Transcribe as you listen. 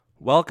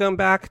Welcome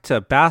back to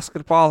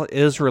Basketball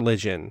is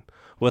Religion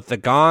with the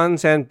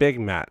Ganz and Big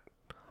Matt.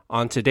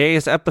 On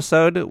today's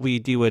episode, we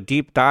do a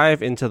deep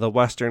dive into the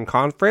Western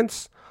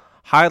Conference,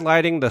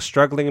 highlighting the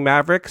struggling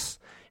Mavericks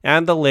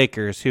and the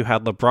Lakers who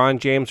had LeBron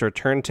James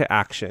return to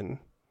action.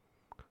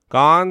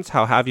 Gons,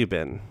 how have you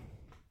been?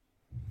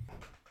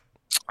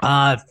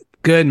 Uh,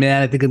 Good,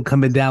 man. I think I'm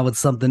coming down with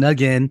something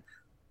again.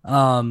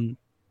 Um,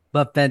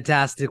 but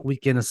fantastic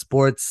weekend of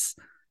sports.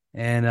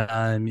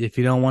 And if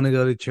you don't want to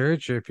go to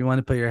church or if you want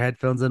to put your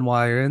headphones in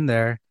while you're in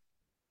there,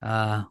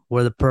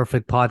 we're the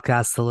perfect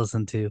podcast to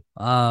listen to.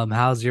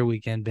 How's your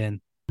weekend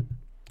been?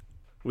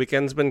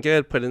 Weekend's been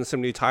good, put in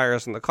some new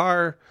tires in the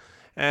car,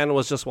 and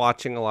was just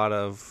watching a lot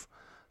of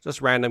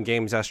just random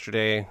games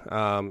yesterday,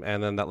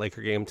 and then that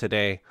Laker game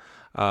today.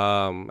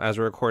 As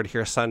we record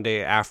here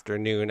Sunday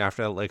afternoon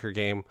after the Laker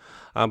game.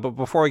 But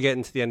before we get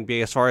into the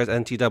NBA, as far as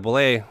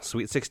NCAA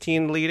Sweet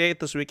 16 Elite 8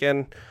 this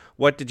weekend,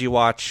 what did you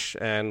watch?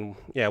 And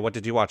yeah, what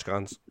did you watch,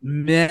 Guns?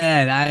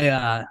 Man,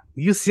 I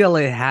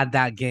UCLA had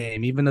that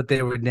game, even though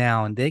they were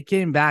down. They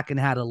came back and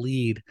had a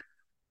lead.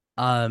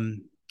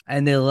 And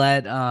they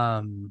let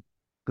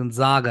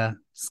Gonzaga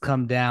just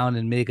come down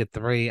and make a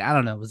three. I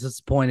don't know, it was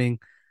disappointing.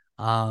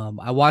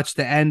 I watched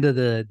the end of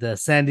the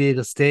San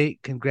Diego State.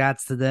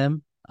 Congrats to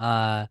them.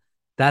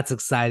 That's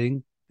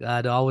exciting.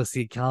 To always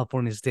see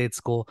California State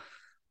school.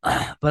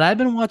 But I've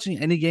been watching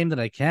any game that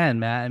I can,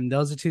 man. I mean,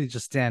 those are two that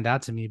just stand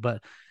out to me,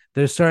 but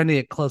they're starting to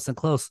get close and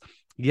close.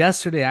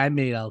 Yesterday, I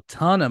made a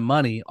ton of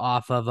money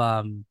off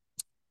of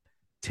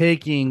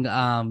taking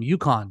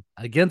UConn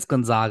against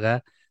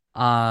Gonzaga.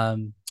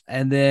 And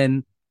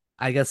then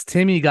I guess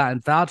Timmy got in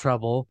foul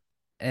trouble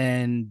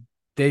and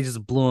they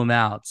just blew him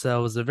out. So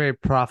it was a very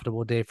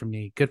profitable day for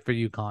me. Good for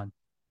UConn.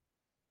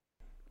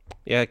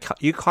 Yeah,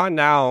 UConn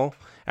now,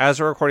 as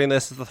we're recording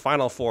this, is the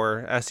Final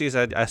Four. SC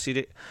said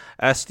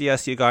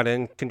SDSU got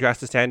in. Congrats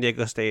to San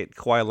Diego State.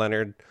 Kawhi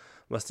Leonard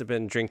must have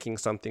been drinking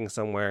something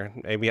somewhere,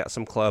 maybe at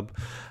some club.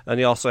 And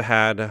he also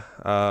had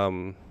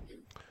the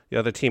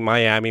other team,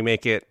 Miami,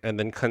 make it, and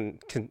then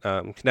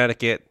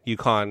Connecticut,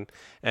 UConn,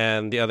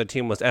 and the other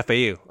team was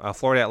FAU,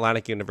 Florida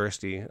Atlantic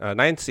University,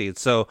 ninth seed.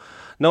 So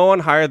no one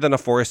higher than a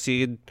 4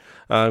 seed.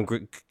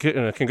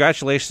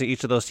 Congratulations to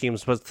each of those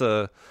teams. But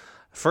the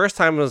first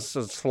time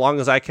as long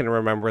as I can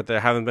remember there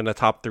haven't been a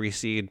top 3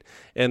 seed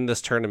in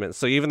this tournament.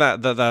 So even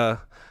that the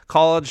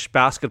college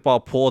basketball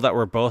pool that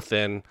we're both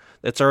in,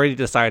 it's already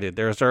decided.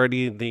 There's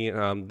already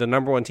the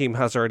number one team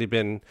has already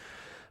been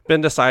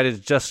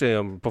decided just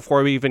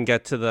before we even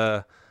get to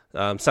the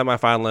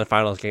semifinal and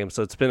finals game.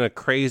 So it's been a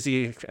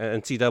crazy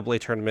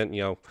NCAA tournament.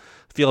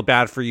 Feel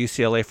bad for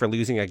UCLA for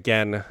losing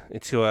again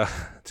to a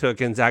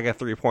Gonzaga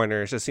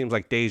 3-pointer. It just seems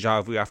like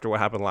deja vu after what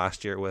happened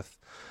last year with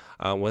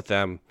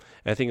them.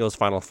 I think it was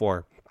Final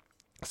Four.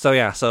 So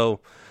yeah, college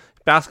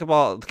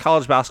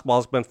basketball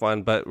has been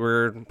fun, but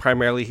we're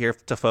primarily here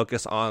to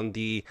focus on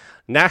the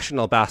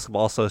National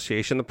Basketball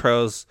Association, the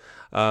pros.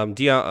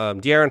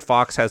 De'Aaron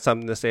Fox had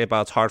something to say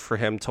about it's hard for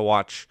him to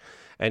watch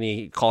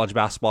any college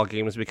basketball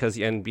games because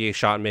the NBA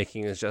shot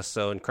making is just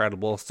so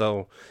incredible.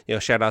 So,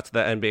 shout out to the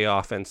NBA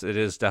offense. It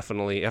is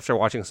definitely, after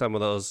watching some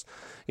of those,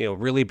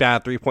 really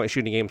bad 3-point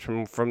shooting games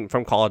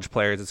from college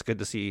players, it's good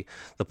to see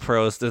the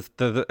pros. They're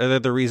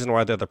the reason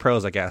why they're the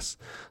pros, I guess.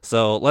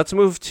 So let's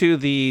move to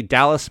the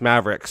Dallas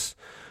Mavericks,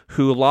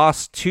 who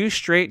lost 2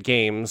 straight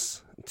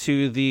games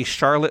to the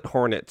Charlotte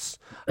Hornets.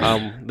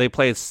 They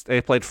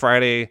played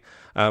Friday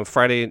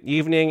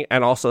evening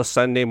and also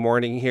Sunday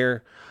morning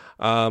here.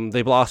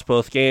 They lost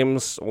both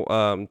games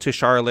to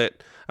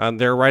Charlotte.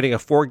 They're riding a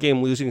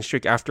 4-game losing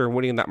streak after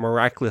winning that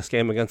miraculous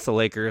game against the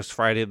Lakers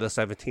Friday the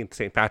 17th,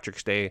 St.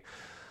 Patrick's Day.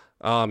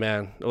 Oh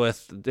man,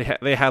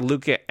 they had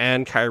Luka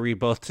and Kyrie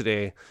both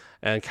today,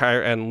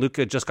 and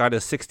Luka just got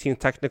his 16th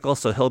technical,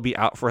 so he'll be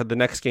out for the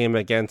next game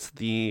against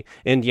the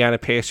Indiana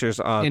Pacers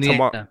tomorrow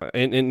Indiana.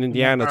 in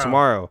Indiana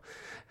Tomorrow. tomorrow.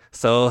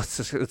 So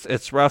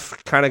it's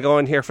rough kind of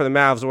going here for the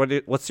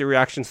Mavs. What's your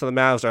reaction to the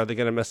Mavs? Are they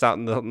going to miss out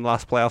in the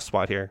last playoff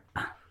spot here?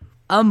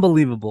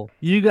 Unbelievable.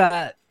 You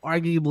got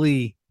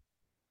arguably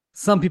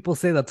some people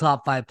say the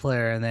top 5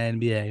 player in the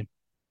NBA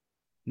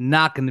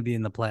not going to be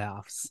in the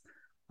playoffs.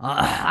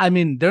 I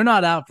mean, they're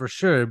not out for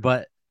sure,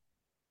 but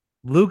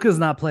Luka's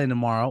not playing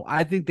tomorrow.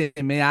 I think they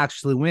may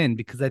actually win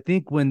because I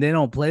think when they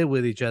don't play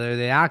with each other,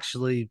 they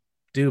actually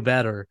do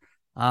better.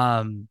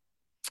 Um,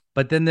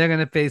 but then they're going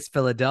to face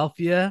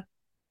Philadelphia,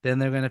 then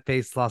they're going to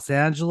face Los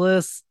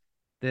Angeles,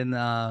 then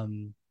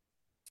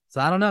so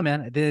I don't know,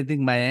 man. I didn't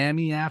think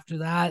Miami after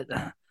that.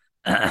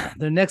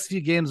 Their next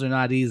few games are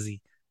not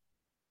easy.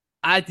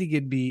 I think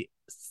it'd be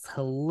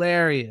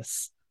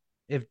hilarious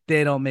if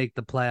they don't make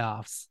the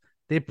playoffs.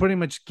 They pretty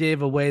much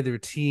gave away their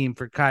team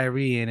for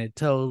Kyrie, and it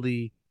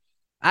totally.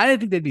 I didn't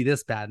think they'd be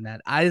this bad,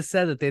 man. I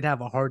said that they'd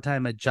have a hard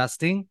time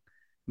adjusting,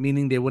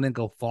 meaning they wouldn't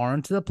go far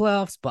into the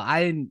playoffs. But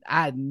I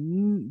had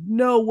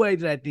no way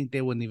did I think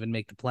they wouldn't even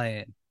make the play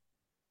in.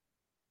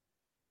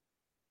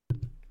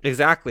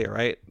 Exactly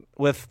right.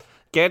 With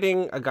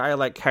getting a guy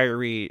like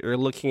Kyrie, you're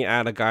looking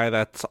at a guy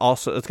that's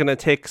also it's going to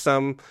take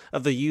some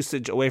of the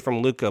usage away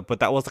from Luka, but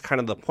that was kind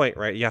of the point,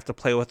 right? You have to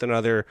play with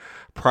another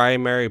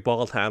primary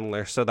ball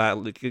handler so that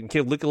you can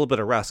give Luka a little bit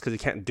of rest because he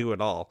can't do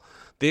it all.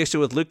 The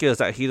issue with Luka is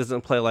that he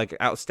doesn't play like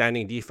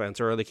outstanding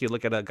defense, or like you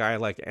look at a guy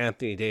like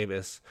Anthony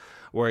Davis,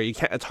 where you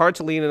can't. It's hard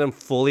to lean on him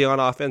fully on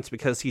offense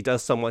because he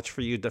does so much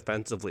for you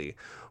defensively.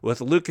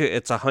 With Luka,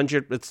 it's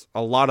 100. It's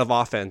a lot of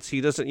offense.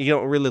 He doesn't. You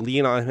don't really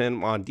lean on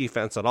him on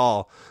defense at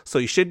all. So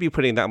you should be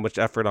putting that much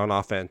effort on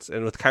offense.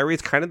 And with Kyrie,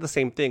 it's kind of the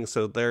same thing.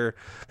 So they're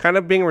kind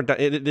of being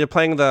redundant. They're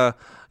playing the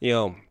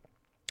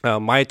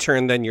my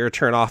turn, then your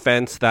turn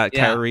offense that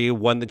Kyrie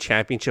won the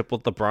championship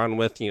with LeBron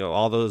with,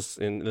 all those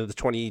in the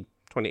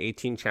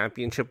 2018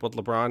 championship with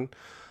LeBron,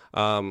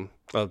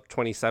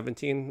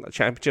 2017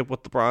 championship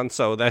with LeBron.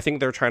 So I think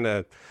they're trying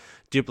to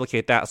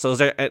duplicate that. So is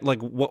there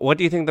like what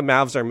do you think the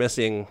Mavs are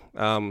missing?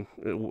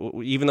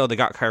 Even though they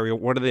got Kyrie,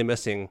 what are they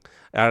missing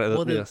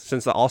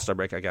since the All-Star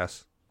break? I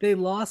guess they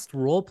lost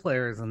role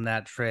players in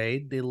that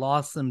trade. They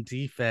lost some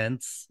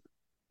defense.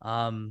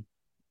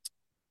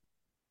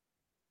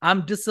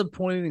 I'm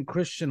disappointed in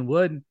Christian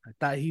Wood. I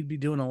thought he'd be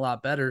doing a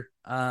lot better.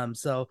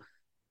 So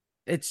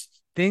it's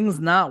things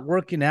not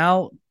working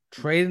out,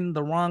 trading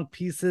the wrong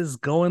pieces,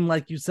 going,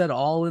 like you said,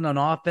 all in on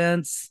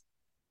offense.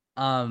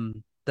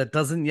 That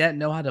doesn't yet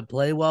know how to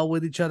play well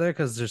with each other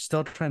because they're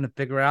still trying to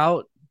figure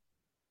out.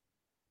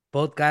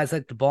 Both guys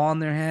like the ball in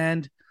their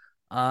hand.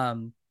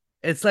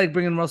 It's like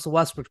bringing Russell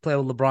Westbrook to play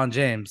with LeBron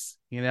James.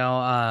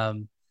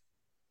 I'm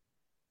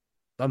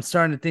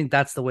starting to think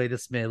that's the way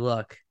this may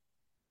look.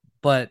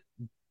 But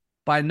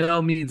by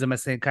no means am I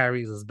saying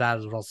Kyrie's as bad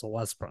as Russell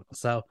Westbrook.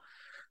 So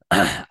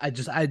I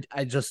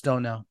just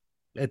don't know.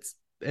 It's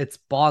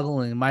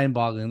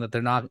mind-boggling that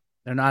they're not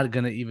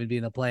going to even be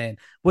in the play-in,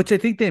 which I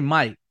think they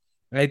might.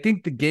 I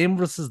think the game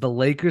versus the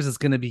Lakers is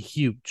going to be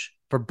huge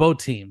for both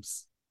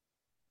teams.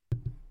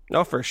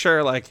 No, for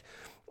sure. Like,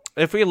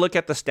 if we look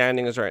at the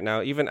standings right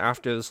now, even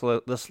after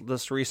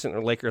this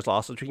recent Lakers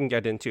loss, which we can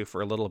get into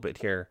for a little bit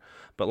here,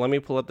 but let me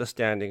pull up the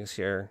standings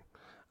here,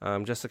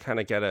 just to kind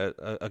of get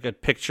a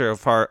good picture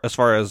as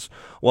far as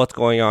what's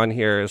going on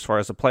here, as far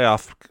as the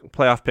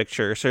playoff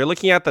picture. So you're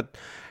looking at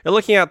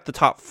the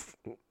top,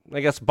 I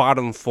guess,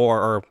 bottom four,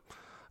 or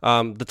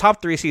the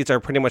top three seeds are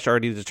pretty much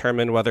already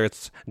determined, whether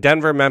it's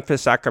Denver,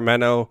 Memphis,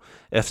 Sacramento.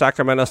 If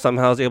Sacramento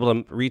somehow is able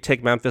to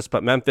retake Memphis,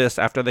 but Memphis,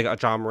 after they got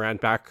John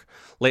Morant back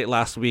late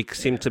last week,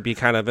 seemed to be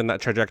kind of in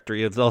that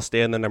trajectory. If they'll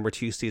stay in the number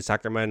 2 seed,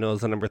 Sacramento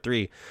is the number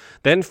 3.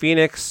 Then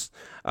Phoenix.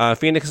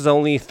 Phoenix is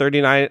only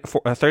 39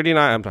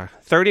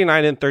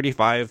 and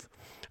 35.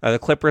 The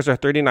Clippers are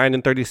 39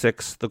 and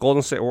 36. The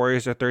Golden State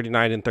Warriors are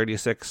 39 and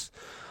 36.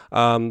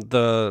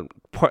 The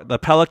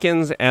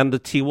Pelicans and the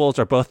T-Wolves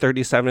are both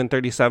 37 and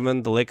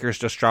 37. The Lakers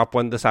just dropped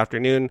one this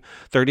afternoon,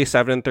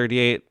 37 and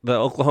 38. The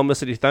Oklahoma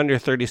City Thunder,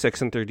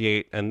 36 and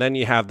 38. And then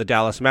you have the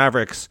Dallas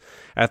Mavericks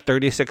at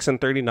 36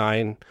 and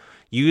 39.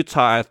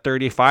 Utah at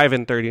 35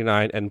 and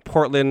 39. And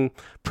Portland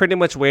pretty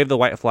much waved the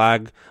white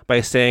flag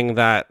by saying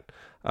that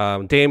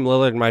Dame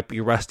Lillard might be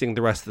resting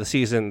the rest of the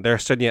season. They're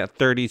sitting at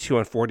 32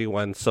 and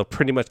 41, so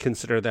pretty much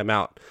consider them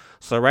out.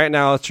 So right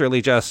now it's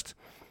really just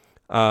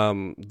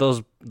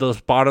those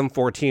bottom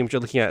 4 teams. You're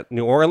looking at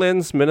New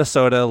Orleans,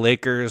 Minnesota,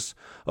 Lakers,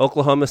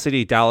 Oklahoma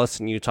City, Dallas,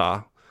 and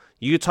Utah.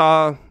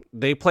 Utah,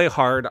 they play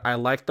hard. I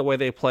like the way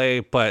they play,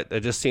 but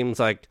it just seems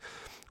like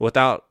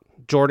without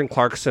Jordan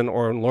Clarkson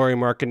or Lauri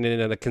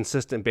Markkanen on a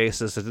consistent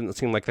basis, it doesn't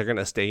seem like they're going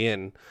to stay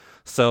in.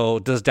 So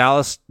does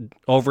Dallas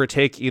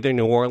overtake either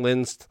New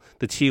Orleans,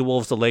 the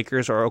T-Wolves, the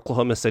Lakers, or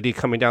Oklahoma City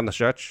coming down the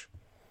stretch?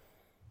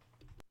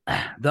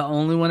 The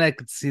only one I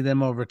could see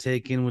them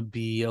overtaking would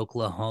be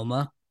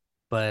Oklahoma.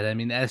 But, I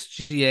mean,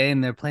 SGA,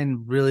 and they're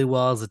playing really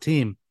well as a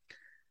team.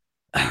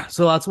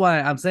 So that's why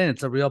I'm saying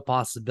it's a real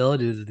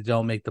possibility that they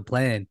don't make the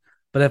play-in.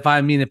 But if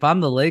I'm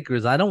the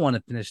Lakers, I don't want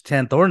to finish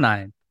 10th or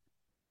 9th.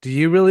 Do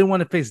you really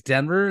want to face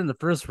Denver in the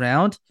first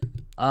round?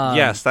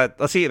 Yes,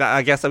 let's see.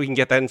 I guess that we can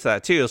get that into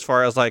that too. As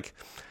far as like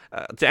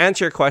to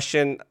answer your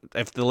question,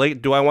 if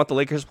do I want the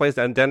Lakers to play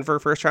Denver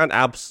first round?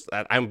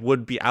 I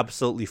would be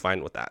absolutely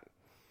fine with that.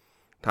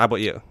 How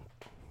about you?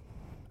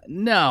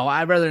 No,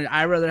 I'd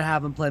rather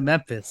have them play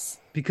Memphis,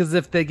 because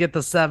if they get the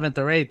 7th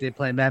or 8th, they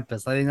play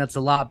Memphis. I think that's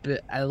a lot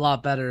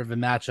better of a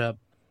matchup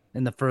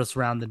in the first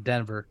round than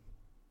Denver.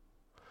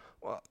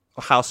 Well,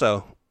 how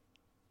so?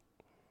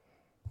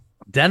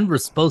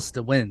 Denver's supposed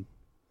to win.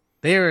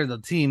 They're the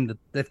team that,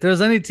 if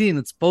there's any team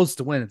that's supposed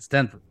to win, it's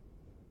Denver.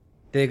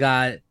 They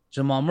got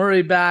Jamal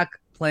Murray back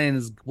playing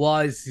as well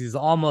as he's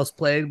almost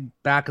played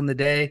back in the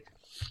day.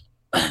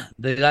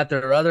 They got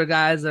their other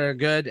guys that are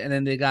good, and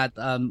then they got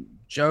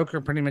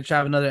Joker pretty much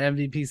have another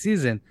MVP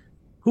season.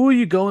 Who are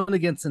you going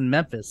against in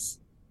Memphis?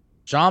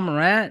 John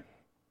Morant?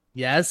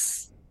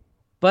 Yes.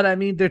 But, I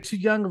mean, they're too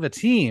young of a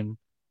team.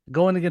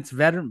 Going against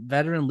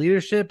veteran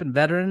leadership and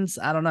veterans,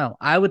 I don't know.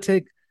 I would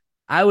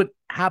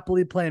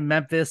happily play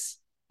Memphis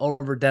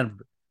over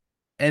Denver.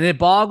 And it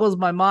boggles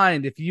my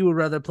mind if you would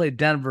rather play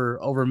Denver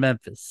over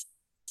Memphis.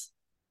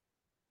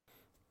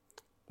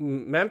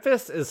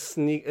 Memphis is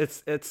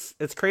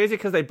it's crazy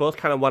because they both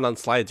kind of went on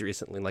slides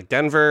recently. Like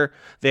Denver,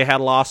 they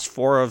had lost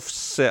 4 of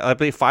 6, I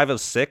believe 5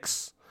 of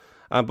 6,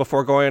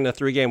 before going on a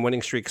 3-game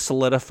winning streak,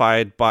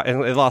 solidified by,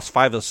 and they lost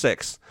 5 of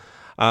 6.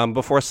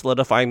 Before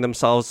solidifying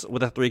themselves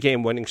with a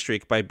 3-game winning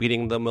streak by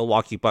beating the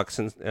Milwaukee Bucks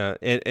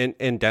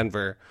in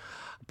Denver.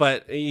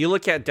 But you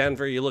look at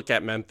Denver, you look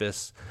at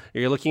Memphis,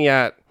 you're looking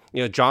at,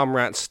 John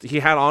Morant. He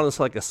had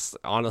honestly a 6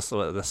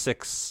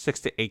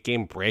 to 8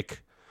 game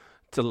break.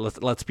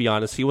 Let's be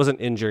honest, he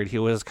wasn't injured. He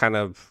was kind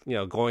of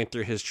going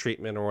through his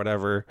treatment or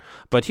whatever,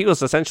 but he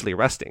was essentially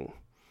resting,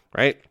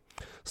 right?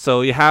 So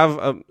you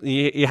have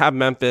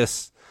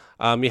Memphis.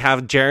 You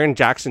have Jaren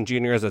Jackson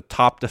Jr. as a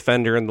top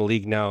defender in the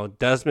league now.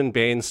 Desmond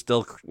Bain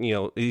still,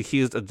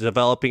 he's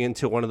developing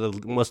into one of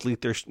the most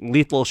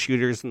lethal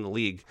shooters in the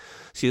league.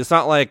 See, it's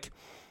not like,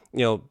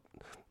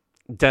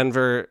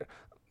 Denver.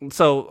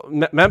 So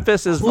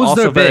Memphis is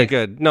also very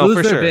good. No, Who's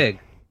for their sure. Big?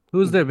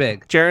 Who's their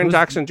big? Jaren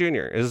Jackson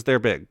Jr. is their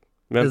big.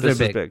 Memphis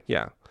is big.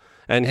 Yeah.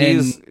 And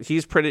he's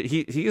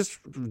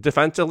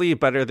defensively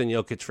better than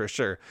Jokic for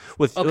sure.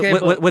 With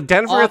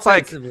Denver,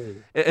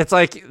 it's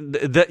like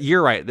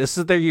you're right. This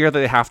is their year that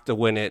they have to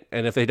win it,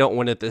 and if they don't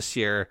win it this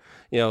year,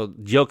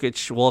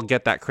 Jokic will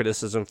get that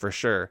criticism for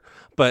sure.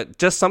 But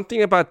just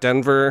something about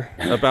Denver,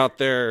 about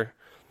their,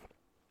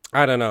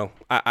 I don't know.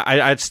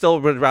 I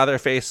still would rather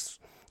face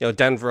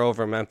Denver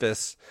over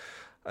Memphis.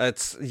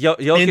 It's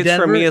Jokic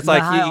Denver, for me. It's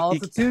like high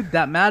altitude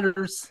that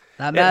matters.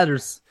 That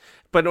matters.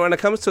 But when it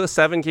comes to a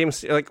 7-game,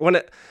 like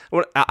when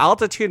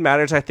altitude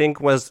matters, I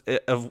think was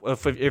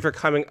if you're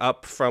coming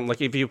up from,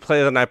 like, if you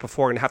play the night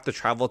before and have to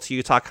travel to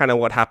Utah, kind of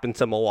what happened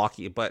to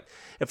Milwaukee. But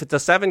if it's a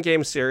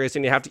 7-game series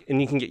and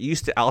you can get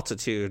used to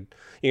altitude,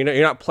 you're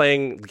not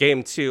playing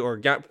game 2 or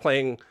not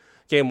playing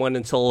game 1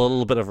 until a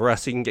little bit of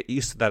rest, so you can get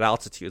used to that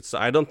altitude. So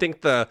I don't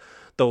think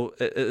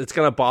it's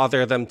going to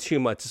bother them too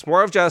much. It's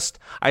more of just,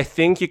 I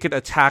think you could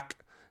attack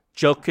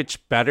Jokic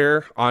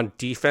better on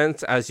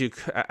defense better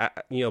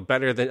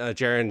than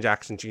Jaren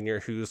Jackson Jr.,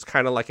 who's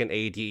kind of like an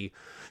AD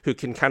who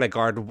can kind of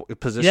guard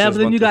positions. Yeah, but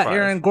then you got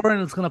Aaron Gordon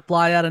that's going to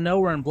fly out of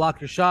nowhere and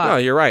block your shot. No,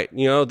 you're right.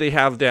 They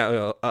have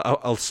that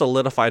a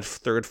solidified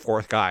 3rd,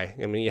 4th guy.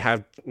 I mean, you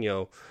have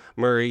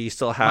Murray. You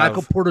still have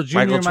Michael Porter Jr.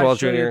 Michael Porter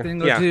Jr.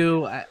 Thing or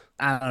two.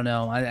 I don't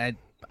know.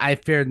 I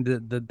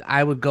feared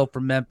I would go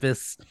for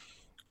Memphis.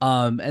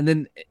 And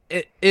then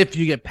if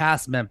you get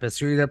past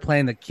Memphis, you're either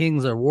playing the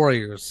Kings or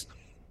Warriors.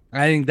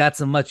 I think that's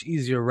a much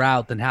easier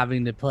route than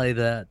having to play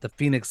the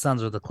Phoenix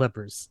Suns or the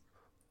Clippers.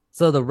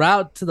 So the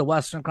route to the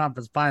Western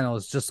Conference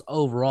Finals just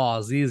overall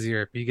is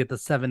easier if you get the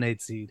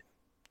 7-8 seed.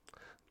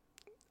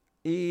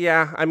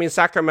 Yeah, I mean,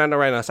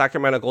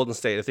 Sacramento, Golden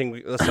State. I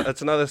think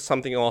that's another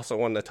something I also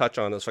wanted to touch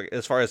on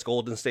as far as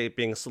Golden State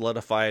being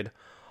solidified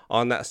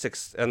on that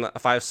 6 and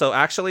 5. So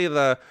actually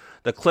the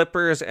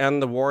Clippers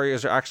and the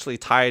Warriors are actually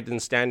tied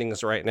in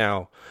standings right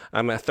now.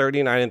 I'm at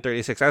 39 and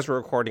 36 as we're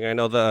recording. I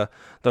know the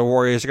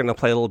Warriors are going to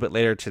play a little bit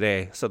later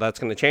today, so that's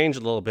going to change a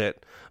little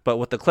bit. But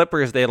with the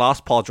Clippers, they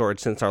lost Paul George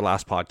since our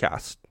last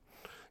podcast.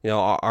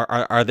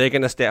 Are they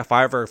going to stay at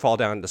 5 or fall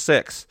down to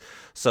 6?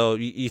 So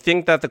you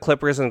think that the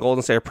Clippers and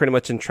Golden State are pretty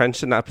much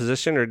entrenched in that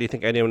position, or do you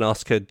think anyone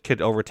else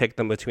could overtake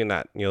them between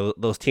that?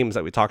 Those teams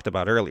that we talked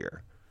about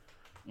earlier.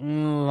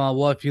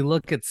 Well, if you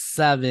look at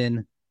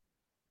 7,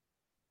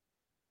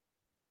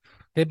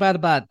 they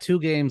about 2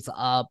 games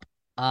up.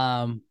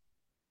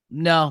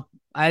 No,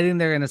 I think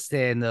they're gonna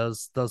stay in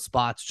those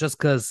spots just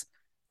because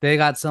they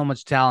got so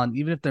much talent.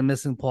 Even if they're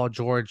missing Paul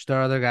George,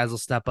 their other guys will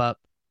step up.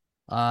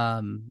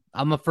 I'm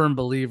a firm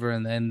believer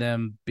in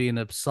them being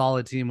a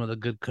solid team with a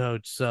good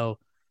coach. So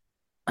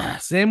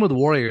same with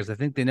Warriors. I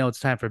think they know it's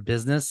time for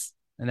business,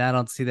 and I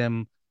don't see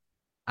them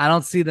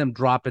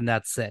dropping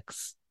that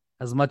 6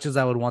 as much as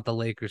I would want the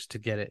Lakers to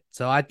get it.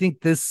 So I think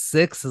this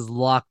 6 is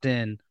locked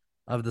in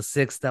of the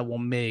 6 that will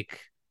make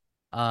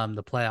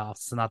the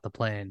playoffs, not the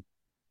play-in.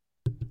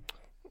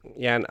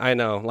 Yeah, and I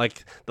know.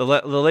 Like the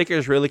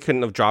Lakers really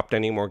couldn't have dropped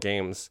any more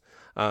games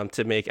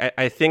to make.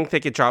 I think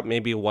they could drop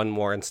maybe one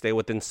more and stay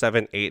within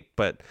 7-8,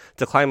 but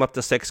to climb up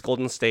to 6,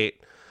 Golden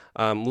State.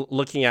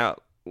 Looking at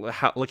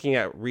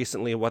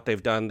recently what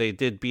they've done, they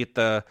did beat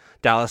the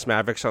Dallas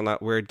Mavericks on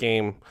that weird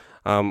game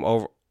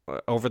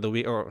over the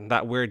week, or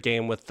that weird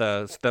game with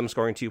them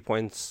scoring 2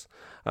 points.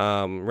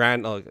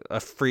 Ran a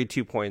free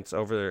 2 points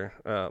over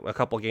a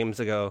couple games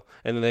ago,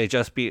 and then they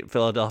just beat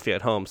Philadelphia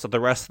at home. So the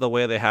rest of the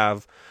way they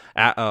have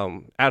at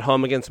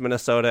home against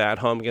Minnesota, at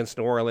home against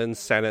New Orleans,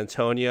 San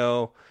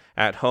Antonio,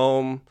 at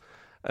home,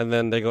 and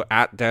then they go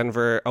at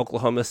Denver,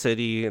 Oklahoma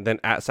City, and then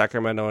at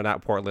Sacramento and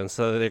at Portland.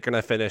 So they're going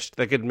to finish.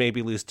 They could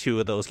maybe lose 2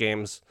 of those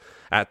games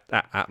at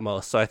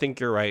most. So I think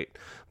you're right.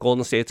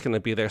 Golden State's going to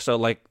be there. So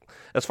like,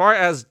 as far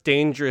as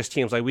dangerous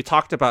teams, like we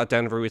talked about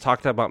Denver, we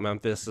talked about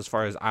Memphis. As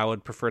far as I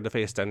would prefer to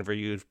face Denver,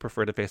 you'd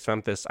prefer to face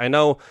Memphis. I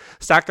know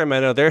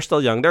Sacramento, they're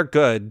still young. They're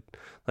good,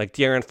 like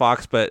De'Aaron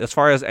Fox. But as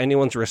far as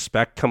anyone's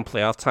respect come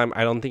playoff time,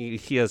 I don't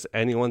think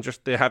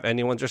they have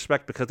anyone's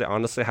respect because they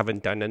honestly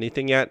haven't done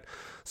anything yet.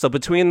 So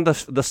between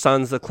the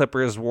Suns, the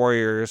Clippers,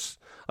 Warriors,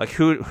 Like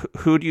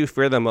who do you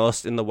fear the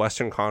most in the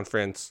Western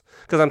Conference?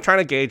 Because I'm trying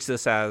to gauge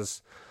this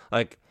as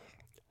like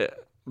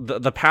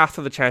the path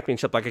to the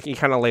championship. Like you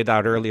kind of laid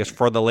out earlier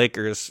for the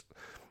Lakers.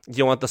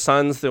 You want the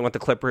Suns, you want the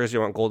Clippers, you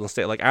want Golden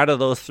State. Like out of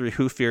those three,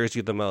 who fears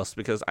you the most?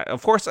 Because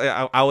of course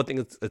I would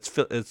think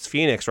it's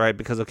Phoenix, right?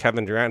 Because of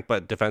Kevin Durant.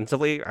 But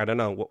defensively, I don't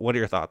know. What are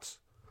your thoughts?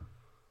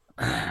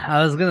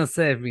 I was gonna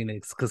say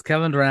Phoenix because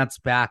Kevin Durant's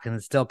back and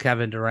it's still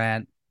Kevin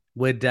Durant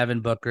with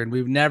Devin Booker, and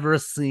we've never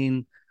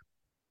seen.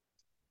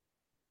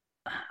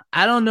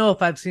 I don't know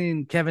if I've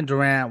seen Kevin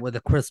Durant with a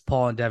Chris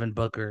Paul and Devin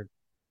Booker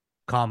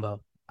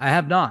combo. I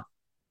have not.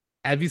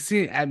 Have you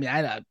seen? I mean,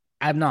 I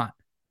have not.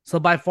 So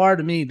by far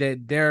to me,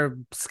 they're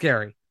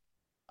scary.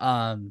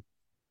 Um,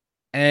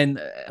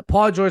 and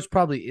Paul George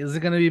probably isn't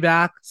going to be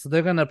back, so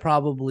they're going to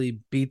probably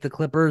beat the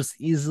Clippers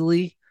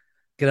easily,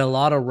 get a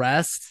lot of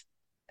rest,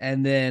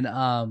 and then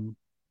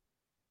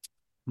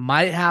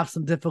might have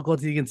some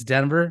difficulty against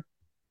Denver,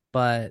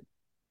 but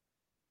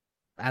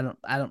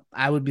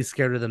I would be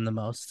scared of them the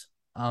most.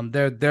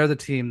 They're the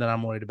team that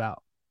I'm worried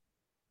about.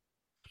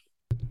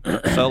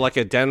 So like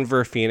a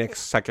Denver Phoenix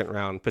second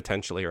round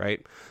potentially,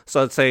 right?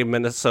 So let's say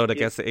Minnesota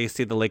gets the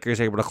AC, the Lakers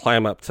are able to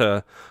climb up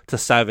to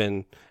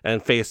 7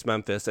 and face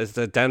Memphis. It's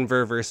the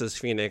Denver versus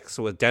Phoenix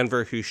with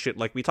Denver, who should,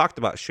 like we talked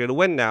about, should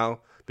win now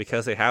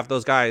because they have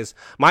those guys.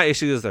 My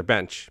issue is their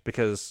bench,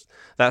 because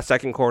that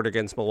second quarter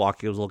against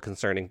Milwaukee was a little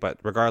concerning. But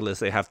regardless,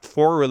 they have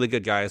 4 really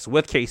good guys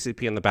with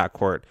KCP in the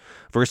backcourt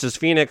versus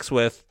Phoenix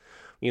with,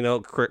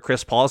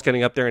 Chris Paul's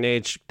getting up there in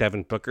age.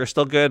 Devin Booker's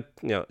still good.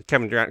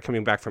 Kevin Durant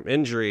coming back from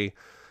injury.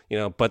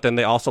 But then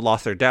they also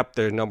lost their depth.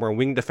 There's no more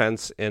wing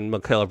defense in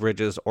Mikal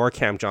Bridges or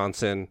Cam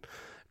Johnson.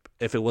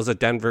 If it was a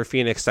Denver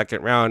Phoenix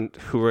second round,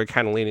 who were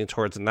kind of leaning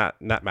towards in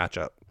that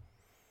matchup?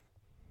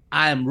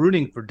 I'm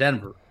rooting for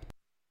Denver.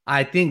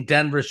 I think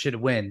Denver should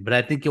win, but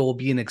I think it will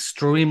be an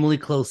extremely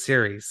close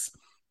series.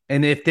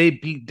 And if they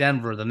beat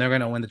Denver, then they're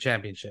going to win the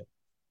championship.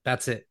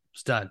 That's it.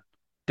 It's done.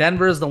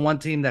 Denver is the one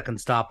team that can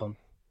stop them.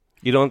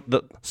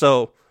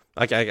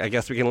 I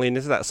guess we can lean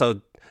into that.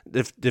 So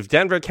if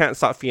Denver can't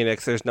stop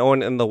Phoenix, there's no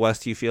one in the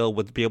West you feel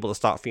would be able to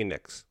stop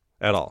Phoenix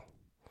at all.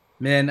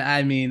 Man,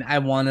 I mean, I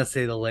want to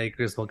say the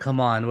Lakers, but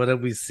come on, what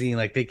have we seen?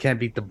 Like, they can't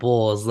beat the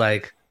Bulls.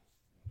 Like,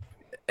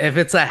 if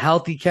it's a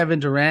healthy Kevin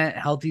Durant,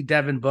 healthy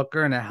Devin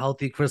Booker, and a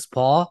healthy Chris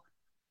Paul,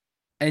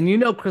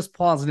 and Chris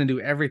Paul is going to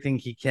do everything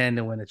he can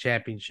to win a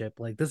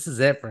championship. Like, this is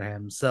it for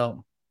him.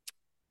 So,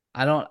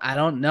 I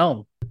don't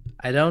know.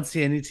 I don't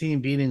see any team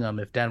beating them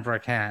if Denver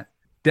can't.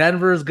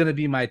 Denver is going to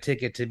be my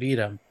ticket to beat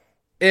them.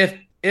 And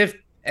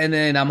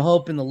then I'm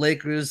hoping the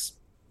Lakers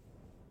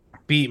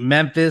beat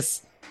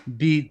Memphis,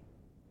 beat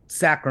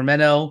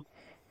Sacramento,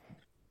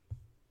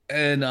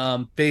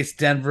 and face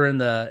Denver in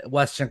the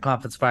Western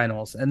Conference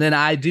Finals. And then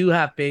I do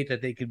have faith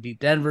that they could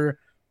beat Denver.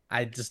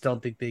 I just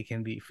don't think they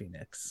can beat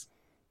Phoenix.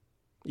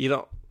 With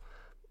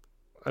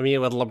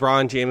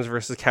LeBron James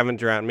versus Kevin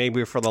Durant,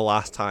 maybe for the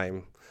last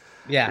time.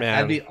 Yeah, Man,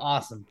 that'd be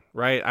awesome.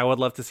 Right? I would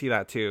love to see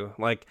that too.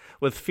 Like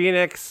with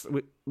Phoenix,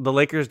 the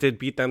Lakers did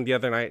beat them the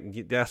other night.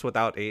 Yes,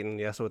 without Ayton.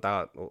 Yes,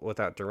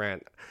 without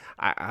Durant.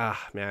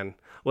 Man.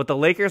 With the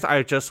Lakers,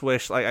 I just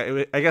wish,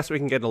 I guess we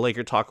can get a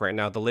Laker talk right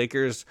now. The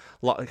Lakers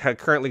had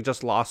currently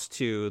just lost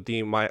to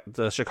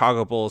the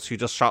Chicago Bulls, who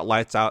just shot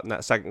lights out in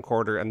that second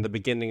quarter and the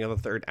beginning of the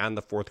third and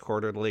the fourth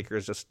quarter. The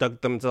Lakers just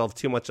dug themselves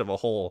too much of a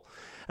hole.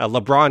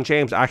 LeBron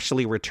James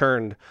actually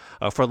returned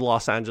for the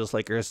Los Angeles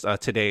Lakers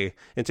today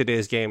in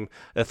today's game.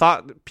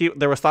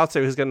 There was thoughts that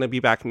he was going to be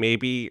back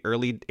maybe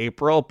early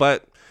April,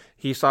 but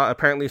he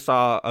apparently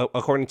saw,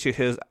 according to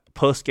his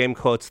post-game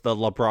quotes, the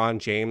LeBron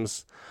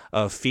James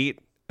feet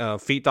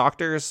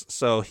doctors.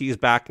 So he's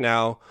back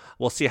now.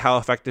 We'll see how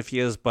effective he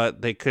is,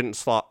 but they couldn't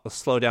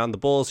slow down the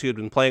Bulls, who had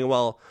been playing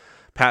well.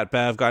 Pat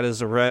Bev got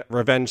his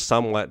revenge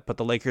somewhat, but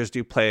the Lakers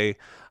do play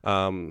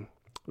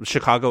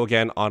Chicago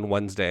again on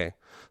Wednesday.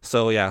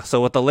 So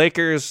with the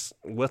Lakers,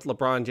 with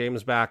LeBron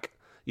James back,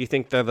 you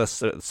think they're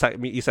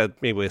you said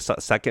maybe a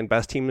second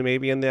best team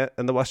maybe in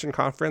the Western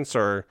Conference,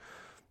 or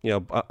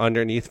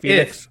underneath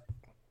Phoenix?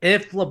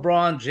 If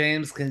LeBron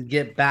James can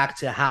get back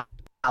to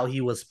how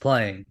he was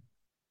playing,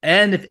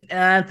 and if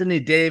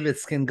Anthony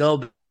Davis can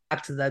go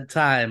back to that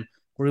time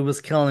where he was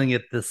killing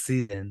it this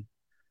season,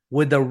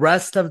 with the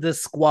rest of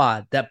this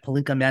squad that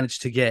Pelinka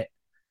managed to get,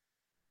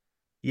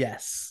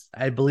 yes,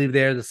 I believe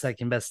they're the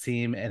second best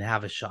team and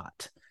have a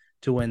shot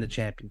to win the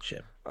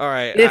championship. All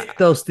right. If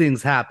those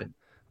things happen.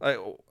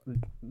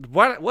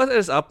 What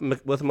is up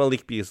with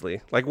Malik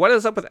Beasley? Like, what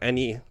is up with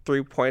any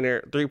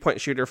three-point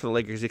shooter for the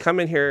Lakers? You come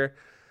in here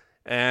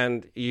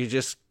and you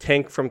just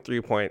tank from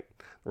 3-point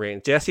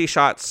range. Jesse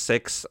shot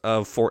 6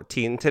 of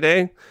 14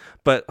 today,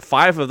 but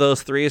 5 of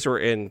those threes were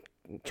in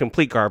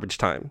complete garbage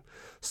time.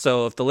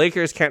 So if the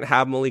Lakers can't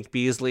have Malik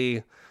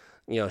Beasley,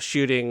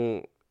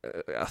 shooting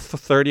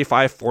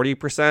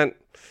 35-40%,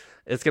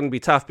 it's going to be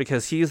tough,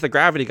 because he's the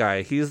gravity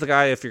guy. He's the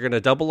guy, if you're going to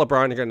double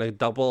LeBron, you're going to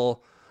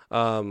double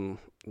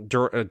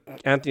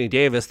Anthony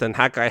Davis, then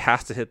that guy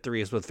has to hit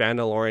threes with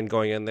Vandalorin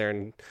going in there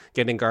and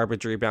getting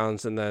garbage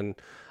rebounds, and then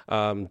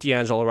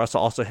D'Angelo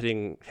Russell also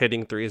hitting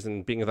threes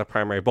and being the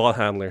primary ball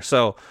handler.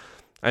 So,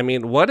 I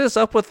mean, what is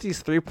up with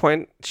these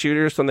 3-point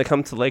shooters when they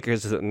come to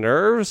Lakers? Is it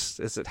nerves?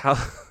 Is it how?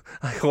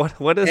 Like,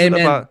 what is it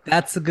about?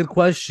 That's a good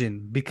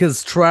question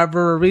because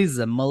Trevor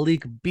Ariza,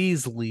 Malik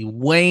Beasley,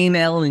 Wayne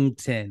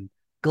Ellington,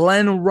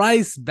 Glenn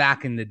Rice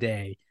back in the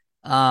day.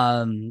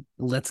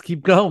 Let's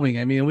keep going.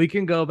 I mean, we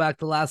can go back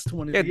the last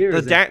 20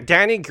 years.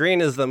 Danny Green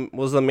was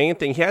the main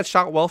thing. He had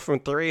shot well from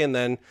three, and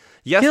then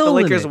yes, the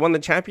Lakers won the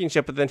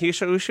championship, but then he was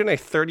shooting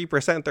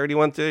 30%,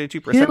 31,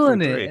 32% from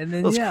three. And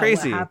then, it was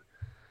crazy.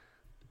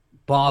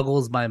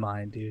 Boggles my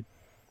mind, dude.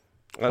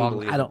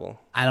 Unbelievable.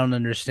 I don't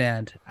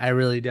understand. I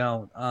really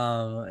don't.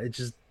 It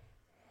just,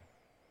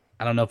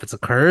 I don't know if it's a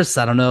curse.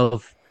 I don't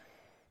know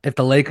if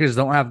the Lakers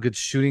don't have good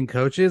shooting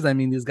coaches. I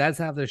mean, these guys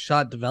have their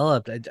shot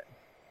developed.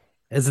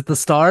 Is it the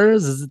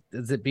stars?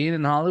 Is it being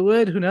in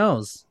Hollywood? Who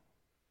knows?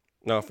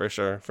 No, for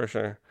sure.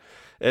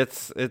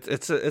 It's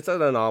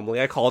an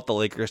anomaly. I call it the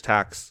Lakers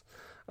tax.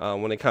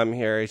 When they come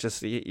here, it's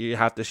just you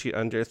have to shoot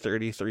under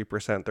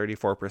 33%,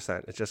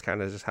 34%. It's just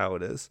kind of just how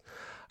it is.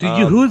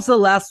 Who's the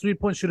last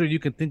 3-point shooter you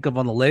can think of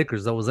on the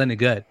Lakers that was any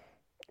good?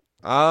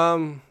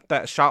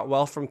 That shot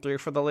well from three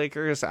for the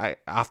Lakers. I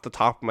off the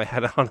top of my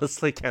head, I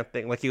honestly can't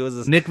think. Like he was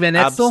this Nick Van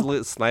Exel?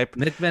 Absolute sniper.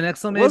 Nick Van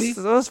Exel, maybe.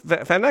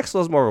 Van Exel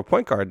was more of a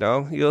point guard,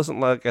 no? He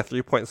wasn't like a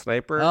 3-point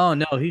sniper. Oh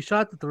no, he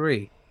shot the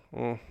three.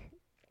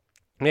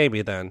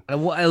 Maybe then.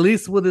 Well, at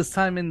least with his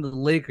time in the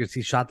Lakers,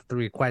 he shot the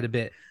three quite a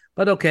bit.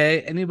 But okay,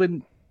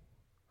 anyone.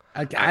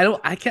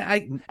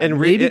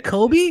 Maybe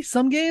Kobe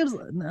some games.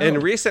 No. In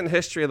recent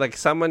history, like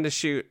someone to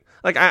shoot,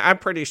 like I'm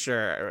pretty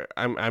sure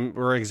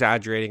we're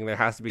exaggerating. There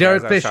has to be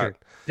Derek Fisher.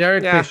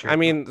 I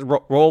mean,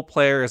 role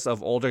players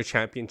of older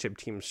championship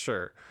teams,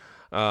 sure.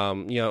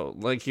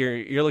 Like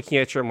you're looking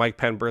at your Mike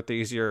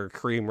Penberthys, your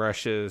Kareem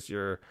Rushes,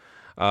 your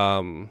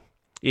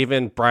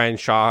even Brian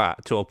Shaw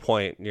to a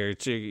point.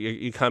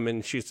 You come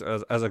in, shoot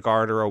as a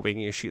guard or a wing,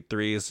 you shoot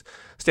threes.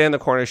 Stay in the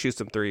corner, shoot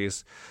some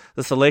threes.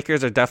 The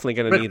Lakers are definitely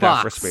going to need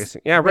that for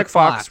spacing. Yeah, Rick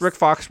Fox,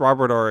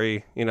 Robert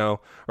Horry.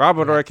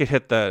 Robert Horry could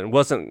hit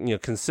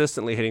wasn't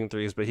consistently hitting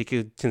threes, but he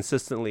could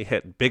consistently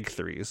hit big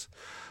threes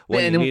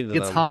when he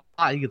gets hot.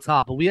 He gets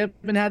hot, but we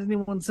haven't had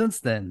anyone since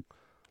then.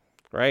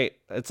 Right?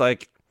 It's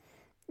like,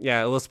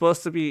 yeah, it was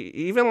supposed to be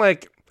even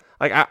like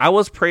I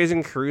was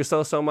praising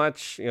Caruso so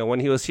much, when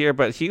he was here,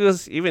 but he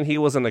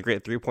wasn't a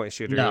great 3-point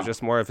shooter. No. It was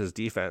just more of his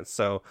defense.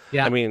 So,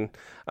 yeah. I mean,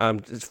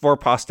 for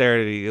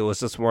posterity, it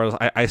was just more.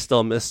 I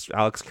still miss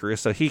Alex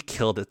Caruso. He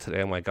killed it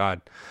today. Oh my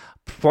God,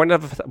 point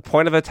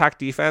of attack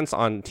defense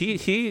on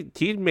he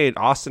made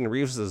Austin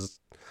Reeves'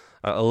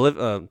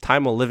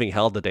 time of living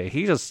hell today.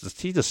 He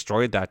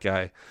destroyed that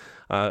guy.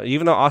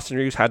 Even though Austin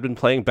Reeves had been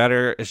playing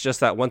better, it's just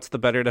that once the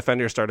better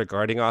defender started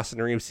guarding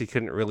Austin Reeves, he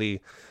couldn't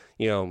really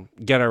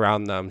get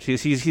around them.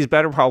 He's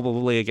better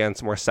probably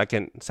against more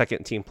second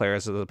team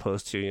players as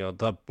opposed to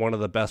one of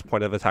the best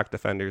point of attack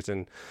defenders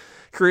in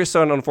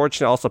Caruso, and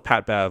unfortunately also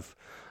Pat Bev.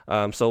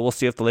 So we'll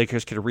see if the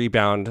Lakers could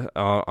rebound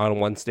on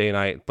Wednesday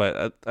night.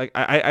 But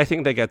I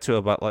think they get to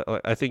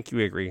about. I think you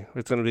agree.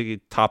 It's going to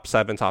be top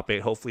 7, top 8,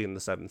 hopefully in the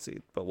 7th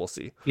seed. But we'll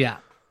see. Yeah.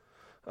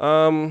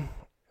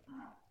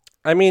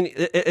 I mean,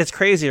 it's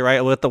crazy, right?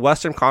 With the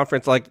Western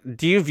Conference, like,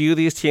 do you view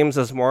these teams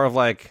as more of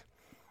like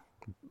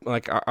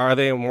are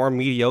they more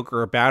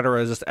mediocre or bad, or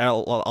is just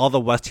all the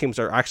West teams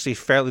are actually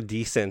fairly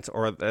decent,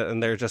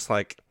 and they're just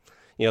like,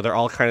 they're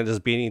all kind of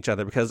just beating each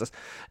other? Because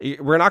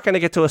we're not going to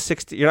get to a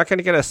 60. You're not going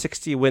to get a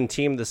 60-win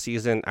team this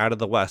season out of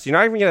the West. You're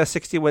not even getting a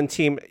 60-win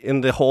team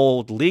in the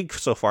whole league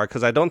so far,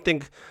 because I don't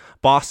think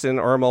Boston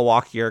or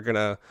Milwaukee are going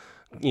to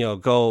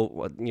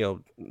go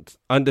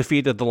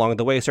undefeated along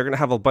the way. So you're going to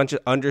have a bunch of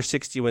under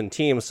 60-win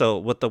teams. So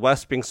with the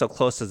West being so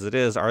close as it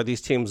is, are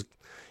these teams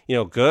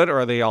good,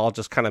 or are they all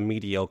just kind of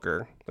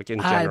mediocre, like in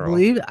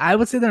general? I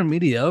would say they're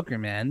mediocre,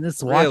 man.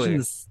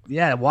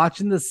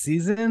 Watching this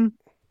season,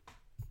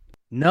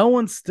 no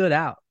one stood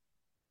out.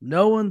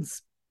 No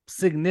one's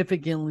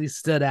significantly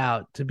stood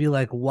out to be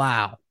like,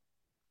 wow.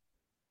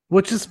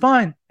 Which is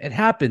fine. It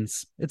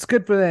happens. It's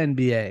good for the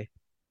NBA.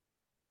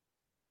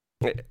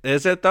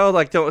 Is it though?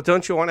 Like,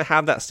 don't you want to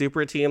have that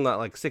super team, that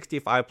like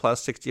 65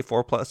 plus,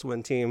 64 plus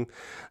win team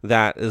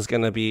that is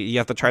going to be, you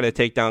have to try to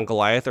take down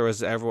Goliath, or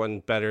is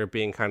everyone better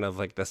being kind of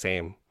like the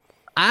same?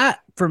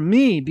 For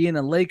me, being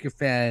a Laker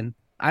fan,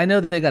 I know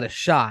that they got a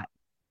shot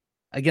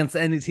against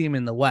any team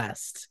in the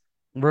West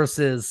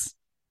versus,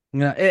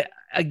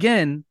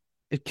 again,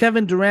 if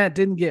Kevin Durant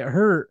didn't get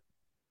hurt,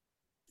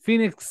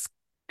 Phoenix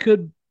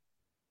could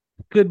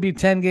be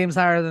 10 games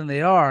higher than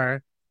they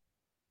are.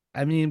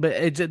 I mean,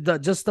 but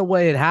just the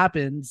way it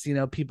happens,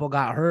 people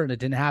got hurt and it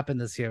didn't happen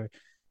this year.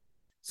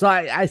 So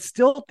I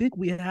still think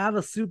we have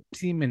a super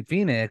team in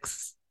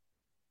Phoenix.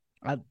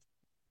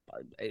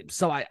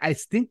 So I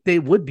think they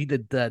would be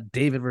the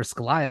David versus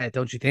Goliath,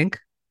 don't you think?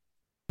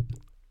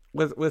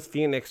 With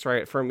Phoenix,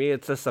 right? For me,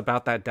 it's just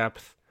about that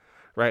depth,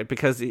 right?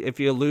 Because if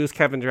you lose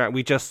Kevin Durant,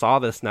 we just saw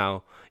this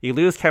now. You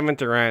lose Kevin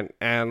Durant,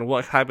 and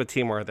what type of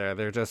team are they?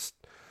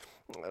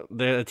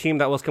 They're a team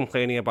that was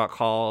complaining about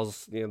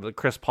calls. The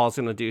Chris Paul's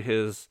going to do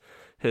his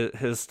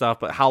stuff,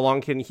 but how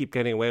long can he keep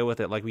getting away with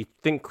it? Like, we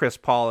think Chris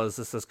Paul is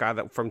this guy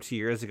that from 2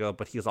 years ago,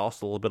 but he's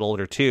also a little bit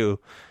older too,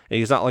 and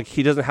he's not like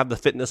he doesn't have the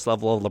fitness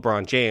level of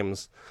LeBron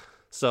James.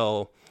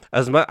 So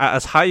as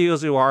high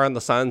as you are on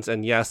the Suns,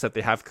 and yes, if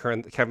they have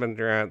current Kevin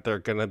Durant, they're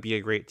gonna be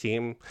a great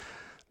team.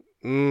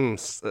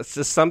 It's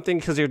just something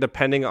because you're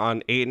depending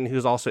on Ayton,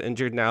 who's also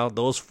injured now.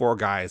 Those four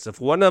guys, if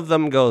one of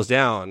them goes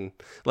down,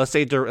 let's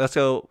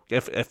go.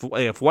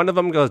 If one of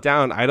them goes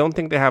down, I don't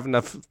think they have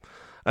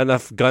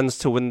enough guns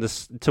to win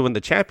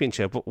the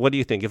championship. What do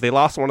you think? If they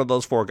lost one of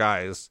those four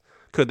guys,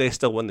 could they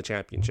still win the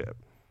championship?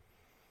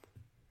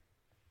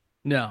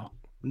 No,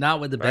 not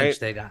with the bench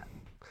they got.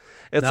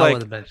 It's not like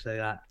with the bench they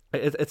got.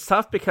 It's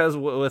tough because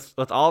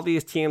with all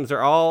these teams,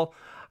 they're all.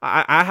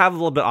 I have a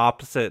little bit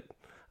opposite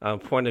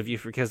point of view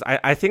because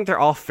I think they're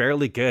all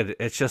fairly good.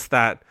 It's just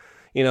that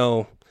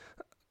the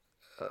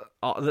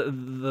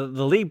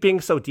league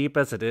being so deep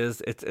as it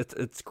is,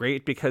 it's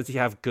great because you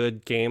have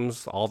good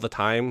games all the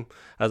time,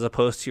 as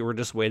opposed to we're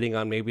just waiting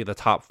on maybe the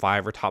top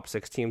 5 or top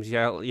 6 teams.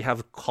 You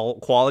have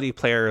quality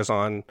players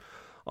on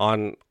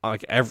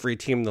like every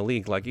team in the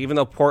league. Like, even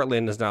though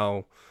Portland is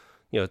now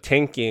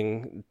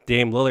tanking,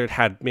 Dame Lillard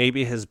had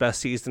maybe his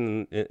best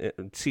season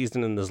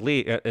in his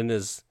league, in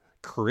his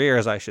career,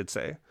 as I should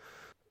say.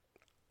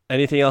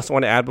 Anything else I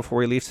want to add before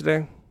we leave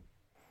today?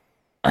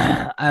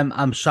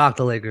 I'm shocked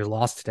the Lakers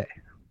lost today.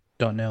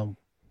 Don't know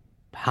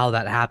how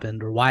that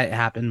happened or why it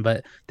happened,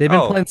 but they've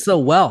been playing so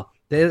well.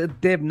 They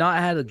have not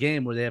had a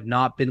game where they have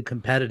not been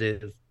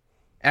competitive.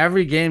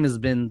 Every game has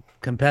been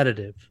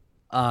competitive.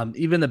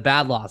 Even the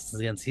bad losses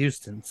against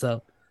Houston.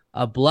 So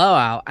a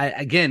blowout.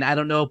 I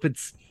don't know if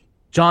it's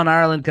John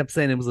Ireland kept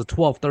saying it was a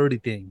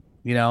 12:30 thing.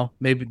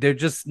 Maybe they're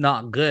just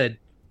not good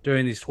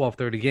during these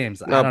 12:30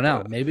 games. I don't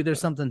know. Maybe there's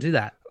something to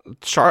that.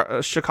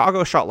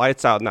 Chicago shot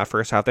lights out in that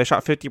first half. They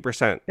shot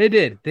 50%. They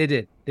did.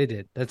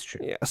 That's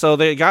true. Yeah. So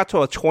they got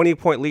to a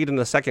 20-point lead in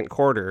the second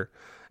quarter,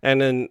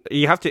 and then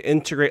you have to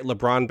integrate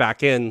LeBron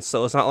back in.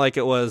 So it's not like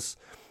it was,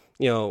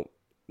 the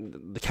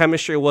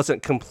chemistry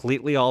wasn't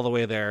completely all the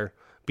way there.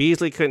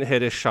 Beasley couldn't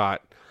hit his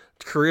shot.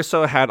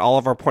 Caruso had all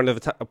of our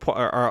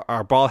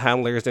our ball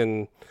handlers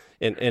in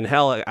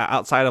hell,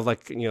 outside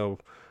of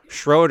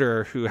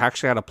Schroeder, who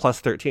actually had a plus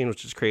 13,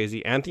 which is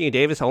crazy. Anthony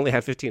Davis only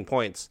had 15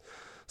 points.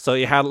 So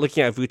you had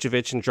looking at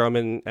Vucevic and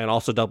Drummond and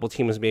also double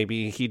teams.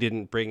 Maybe he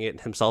didn't bring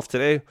it himself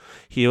today.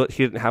 He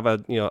didn't have a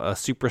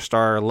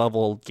superstar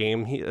level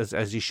game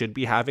as he should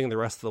be having the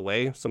rest of the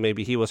way. So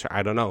maybe he was.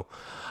 I don't know.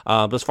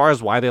 But as far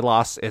as why they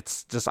lost,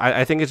 it's just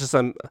I think it's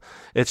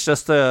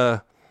just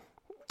the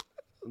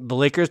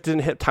Lakers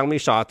didn't hit timely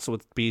shots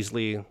with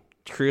Beasley.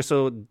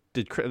 Caruso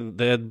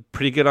they had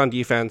pretty good on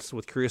defense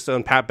with Caruso,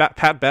 and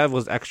Pat Bev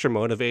was extra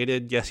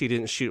motivated. Yes, he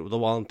didn't shoot the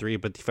wall in 3,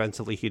 but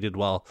defensively he did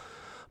well.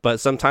 But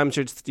sometimes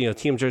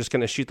teams are just going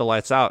to shoot the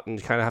lights out, and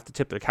you kind of have to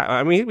tip their cap.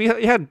 I mean, we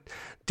had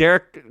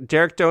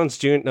Derek Jones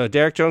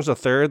the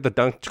third, the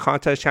dunk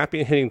contest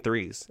champion, hitting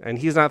threes, and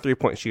he's not a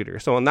 3-point shooter.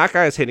 So when that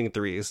guy is hitting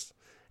threes,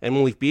 and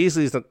Malik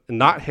Beasley's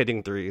not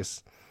hitting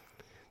threes,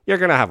 you're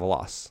going to have a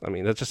loss. I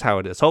mean, that's just how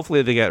it is.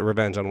 Hopefully they get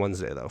revenge on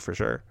Wednesday, though, for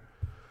sure.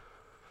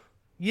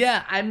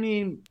 Yeah, I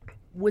mean,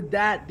 with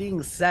that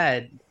being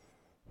said,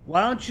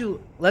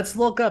 let's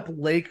look up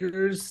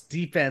Lakers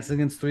defense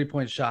against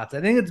 3-point shots.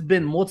 I think it's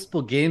been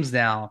multiple games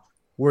now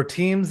where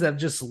teams have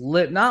just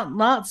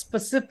not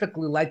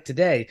specifically like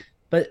today,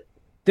 but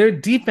their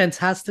defense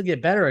has to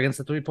get better against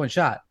the 3-point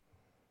shot,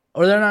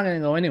 or they're not going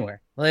to go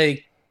anywhere.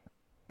 Like,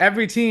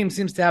 every team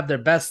seems to have their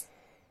best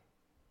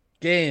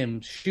game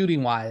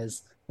shooting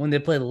wise when they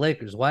play the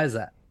Lakers. Why is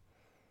that?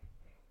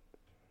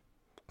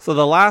 So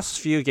the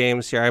last few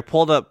games here, I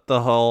pulled up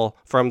the whole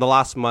from the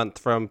last month,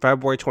 from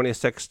February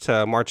 26th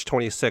to March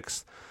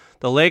 26th.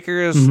 The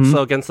Lakers,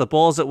 so against the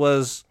Bulls,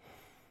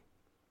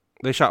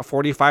 they shot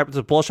 45%.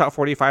 The Bulls shot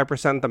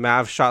 45%. The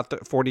Mavs shot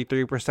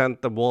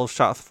 43%. The Wolves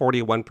shot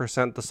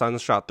 41%. The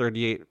Suns shot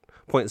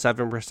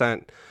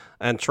 38.7%.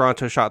 And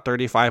Toronto shot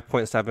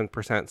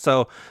 35.7%.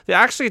 So they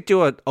actually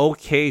do an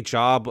okay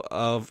job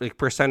of,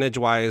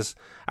 percentage-wise,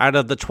 out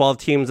of the 12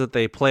 teams that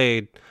they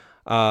played.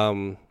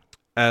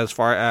 As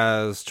far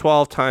as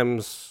 12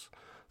 times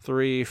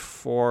 3,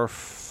 4,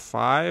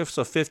 5,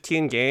 so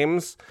 15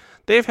 games,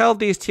 they've held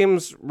these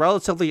teams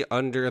relatively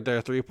under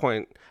their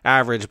 3-point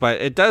average,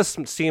 but it does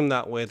seem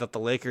that way, that the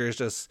Lakers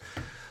just,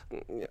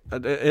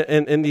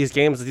 in these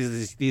games,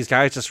 these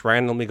guys just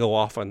randomly go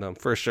off on them,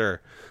 for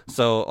sure.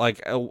 So,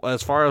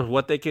 as far as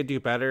what they could do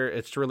better,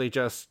 it's really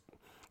just,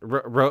 a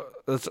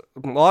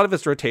lot of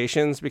it's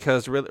rotations,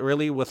 because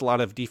really with a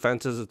lot of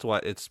defenses,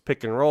 it's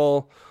pick and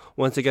roll.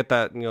 Once you get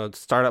that,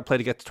 startup play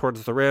to get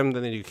towards the rim,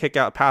 then you kick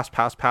out, pass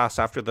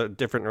after the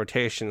different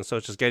rotations. So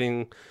it's just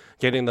getting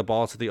the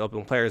ball to the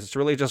open players. It's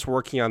really just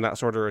working on that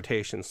sort of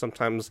rotation.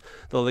 Sometimes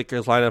the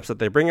Lakers lineups that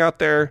they bring out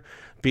there,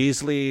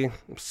 Beasley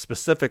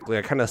specifically,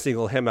 I kind of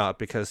single him out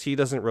because he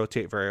doesn't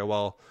rotate very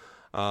well.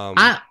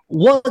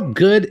 What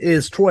good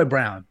is Troy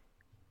Brown?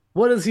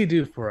 What does he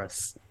do for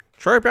us?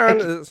 Troy Brown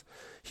is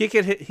he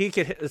could hit. He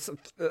could hit.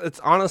 It's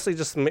honestly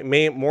just more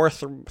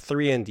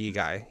 3-and-D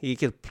guy. He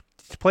could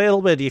play a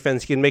little bit of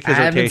defense. He can make his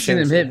rotations. I haven't seen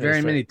him hit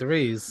very many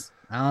threes.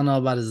 I don't know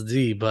about his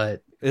D,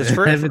 but his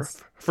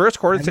first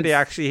quarter today,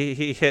 actually,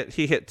 he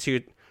hit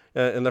 2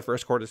 in the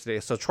first quarter today.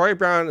 So Troy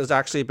Brown has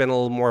actually been a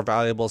little more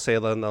valuable, say,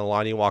 than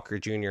Lonnie Walker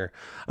Jr.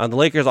 The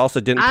Lakers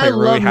also didn't play. I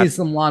love me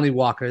some Lonnie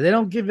Walker. They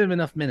don't give him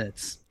enough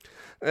minutes.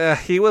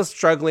 He was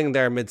struggling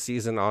there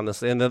mid-season,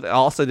 honestly, and they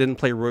also didn't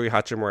play Rui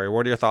Hachimura.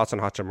 What are your thoughts on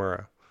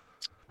Hachimura?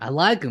 I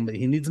like him, but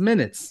he needs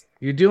minutes.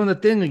 You're doing the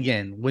thing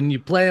again. When you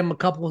play him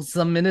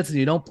some minutes and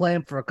you don't play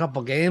him for a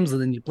couple games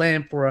and then you play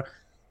him for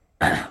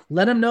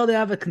let him know they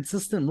have a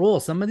consistent role.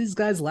 Some of these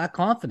guys lack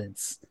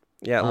confidence.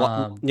 Yeah,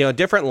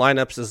 different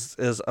lineups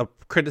is a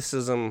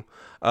criticism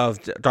of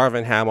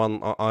Darvin Ham on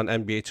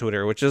NBA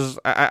Twitter, which is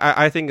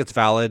I think it's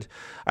valid.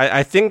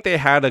 I think they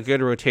had a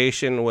good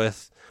rotation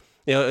with.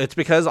 It's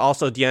because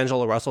also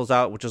D'Angelo Russell's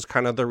out, which is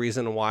kind of the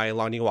reason why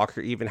Lonnie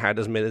Walker even had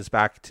his minutes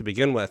back to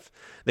begin with.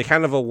 They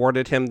kind of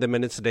awarded him the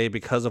minutes today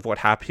because of what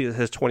happened,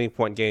 his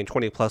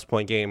 20-plus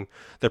point game,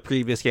 the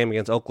previous game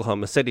against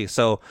Oklahoma City.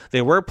 So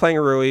they were playing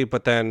Rui,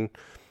 but then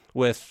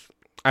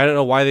I don't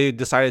know why they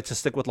decided to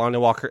stick with Lonnie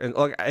Walker. And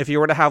look, if you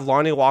were to have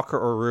Lonnie Walker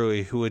or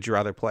Rui, who would you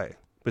rather play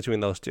between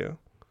those two?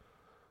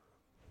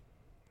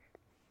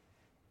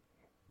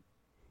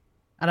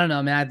 I don't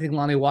know, man. I think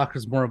Lonnie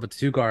Walker's more of a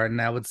 2 guard,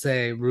 and I would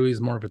say Rui's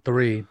more of a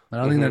 3. I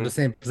don't think they're the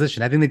same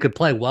position. I think they could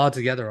play well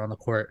together on the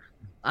court.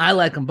 I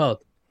like them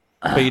both.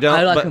 But you don't.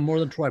 I like him more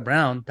than Troy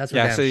Brown. That's for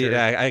damn sure.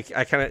 Yeah.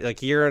 I kind of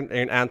like you're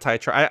an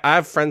anti-Troy. I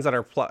have friends that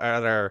are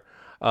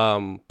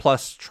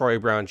plus Troy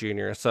Brown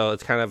Jr. So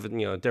it's kind of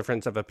a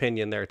difference of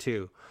opinion there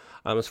too.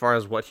 As far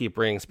as what he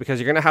brings, because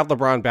you're going to have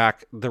LeBron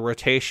back. The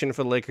rotation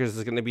for the Lakers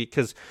is going to be,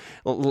 because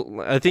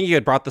I think you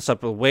had brought this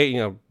up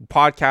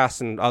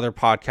podcasts and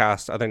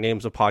other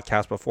names of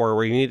podcasts before,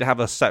 where you need to have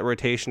a set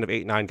rotation of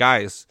 8-9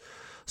 guys.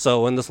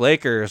 So in this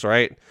Lakers,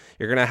 right,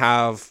 you're going to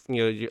have,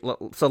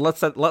 so let's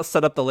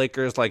set up the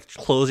Lakers like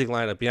closing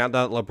lineup. Now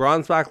that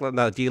LeBron's back,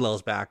 now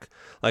D'Lo's back.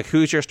 Like,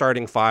 who's your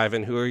starting 5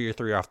 and who are your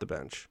 3 off the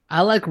bench?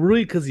 I like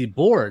Rui because he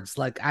boards.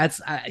 Like,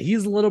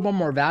 he's a little bit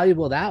more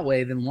valuable that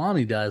way than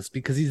Lonnie does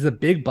because he's a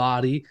big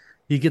body.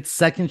 He gets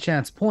second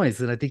chance points,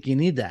 and I think you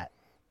need that.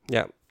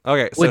 Yeah.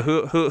 Okay. So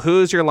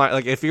who's your line?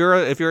 Like, if you're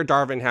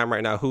Darvin Ham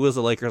right now, who is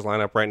the Lakers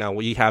lineup right now?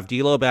 We have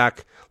D'Lo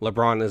back.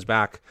 LeBron is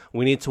back.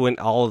 We need to win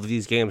all of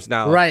these games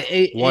now. Right.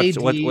 AD,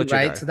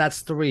 right? So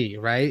that's 3,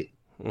 right?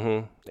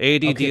 Mm-hmm.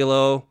 AD, okay.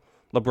 D'Lo,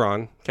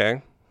 LeBron.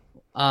 Okay.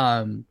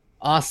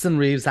 Austin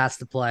Reeves has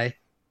to play.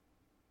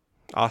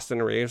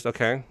 Austin Reeves.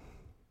 Okay.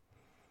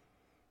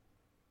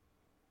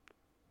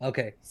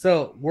 Okay.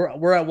 So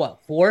we're at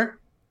what? 4?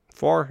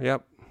 4.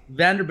 Yep.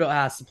 Vanderbilt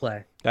has to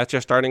play. That's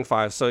your starting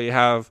 5. So you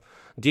have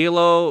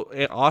D'Lo,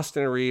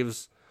 Austin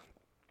Reeves,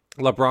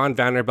 LeBron,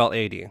 Vanderbilt,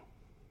 AD.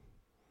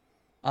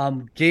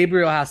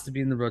 Gabriel has to be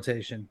in the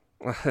rotation.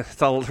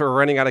 So we're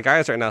running out of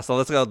guys right now. So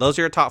let's go. Those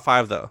are your top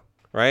 5, though,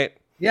 right?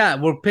 Yeah,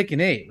 we're picking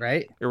 8,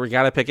 right? We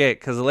got to pick 8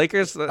 because the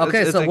Lakers.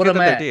 Okay, so what am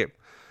I at? Deep.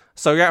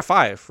 So you're at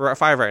 5. We're at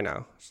 5 right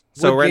now.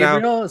 So right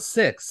Gabriel now, is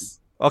 6.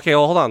 Okay,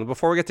 well, hold on.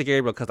 Before we get to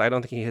Gabriel, because I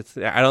don't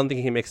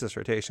think he makes this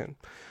rotation.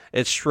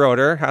 It's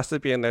Schroeder has to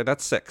be in there.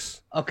 That's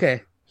 6.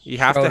 Okay. You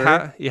have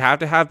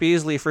to have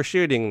Beasley for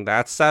shooting.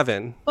 That's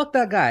 7. Fuck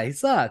that guy. He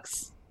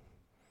sucks.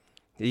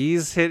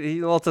 He's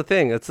hit. Well, it's a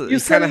thing. You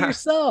said it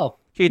yourself.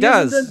 He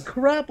does. He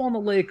crap on the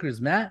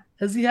Lakers, Matt.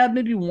 Has he had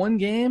maybe one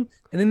game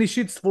and then he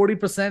shoots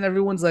 40%?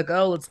 Everyone's like,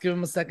 "Oh, let's give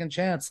him a second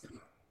chance."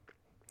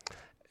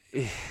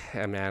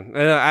 Yeah, man.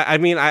 I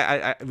mean,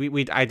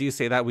 I do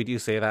say that. We do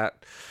say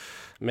that.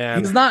 Man,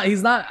 he's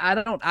not. I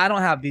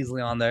don't have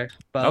Beasley on there.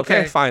 But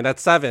okay, fine.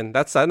 That's 7.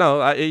 That's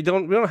no. We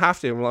don't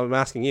have to. I'm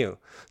asking you.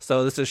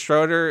 So this is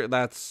Schroeder.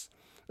 That's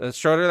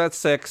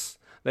 6.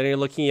 Then you're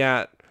looking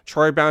at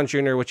Troy Brown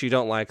Jr., which you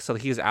don't like, so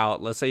he's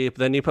out. Let's say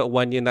then you put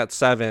Wenyen, that's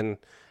 7,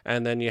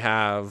 and then you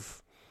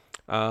have,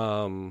 who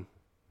am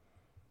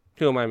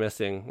I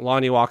missing?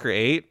 Lonnie Walker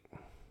 8.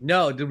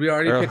 No, did we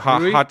already pick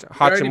Rui?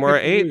 Hachimura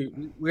 8.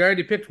 We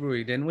already picked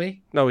Rui, didn't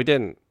we? No, we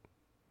didn't.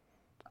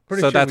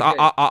 Pretty sure that's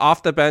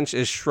off the bench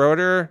is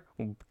Schroeder,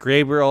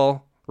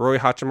 Gabriel, Rui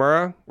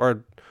Hachimura,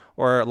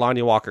 or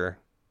Lonnie Walker.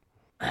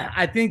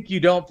 I think you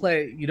don't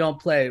play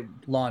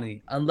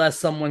Lonnie unless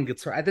someone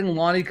gets hurt. I think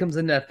Lonnie comes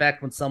into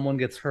effect when someone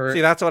gets hurt.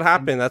 See, that's what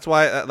happened. That's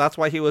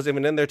why he was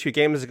even in there 2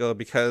 games ago,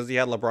 because you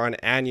had LeBron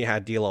and you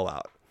had D'Lo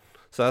out.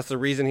 So that's the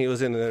reason he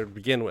was in there to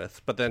begin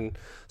with. But then,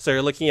 so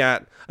you're looking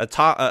at a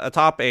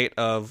top 8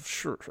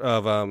 of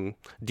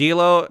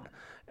D'Lo,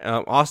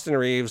 Austin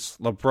Reeves,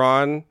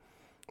 LeBron,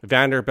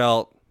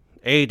 Vanderbilt,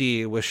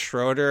 AD with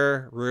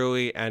Schroeder,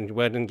 Rui, and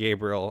Wenyen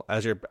Gabriel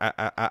as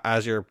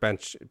your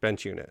bench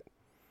unit.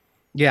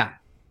 Yeah.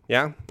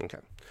 Yeah. Okay.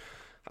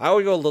 I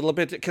would go a little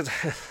bit because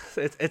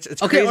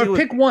it's okay. Crazy or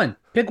pick one.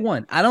 Pick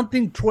one. I don't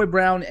think Troy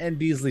Brown and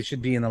Beasley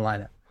should be in the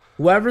lineup.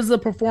 Whoever's the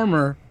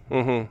performer,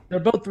 Mm-hmm. They're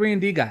both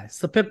 3-and-D guys,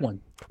 so pick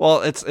one.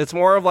 Well, it's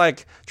more of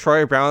like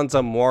Troy Brown's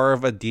a more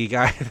of a D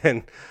guy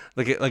than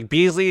like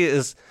Beasley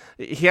is.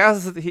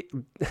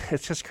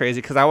 It's just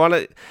crazy because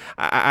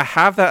I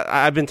have that.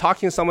 I've been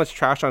talking so much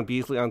trash on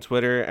Beasley on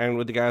Twitter and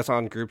with the guys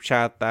on group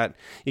chat that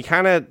he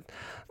kind of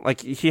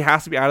like he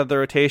has to be out of the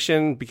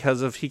rotation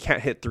because of he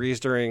can't hit threes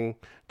during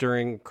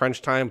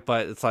crunch time.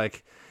 But it's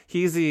like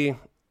he's the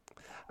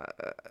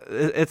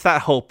it's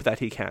that hope that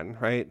he can,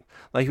 right?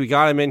 Like we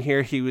got him in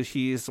here.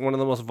 He's one of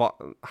the most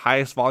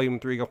highest volume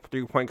 3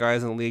 point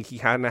guys in the league. He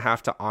kind of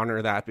have to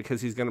honor that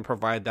because he's going to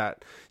provide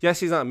that.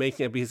 Yes, he's not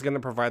making it, but he's going to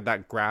provide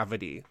that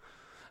gravity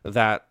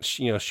that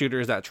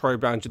shooters that Troy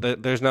Brown.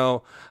 There's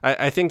no.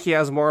 I think he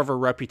has more of a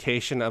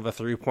reputation of a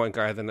 3 point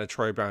guy than a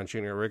Troy Brown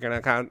Jr.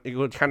 You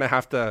would kind of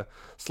have to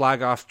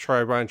slag off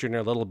Troy Brown Jr.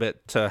 a little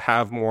bit to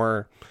have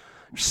more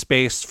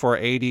space for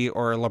AD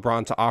or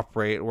LeBron to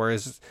operate.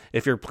 Whereas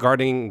if you're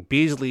guarding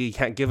Beasley, you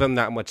can't give him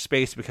that much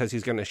space because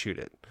he's going to shoot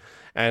it.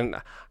 And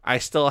I'm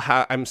still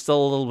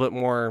a little bit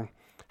more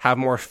have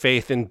more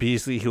faith in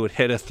Beasley who would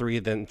hit a three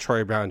than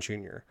Troy Brown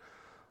Jr.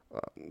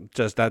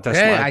 That's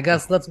okay. I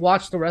guess let's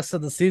watch the rest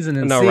of the season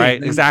and no, see.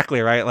 right, exactly,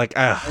 right. Like,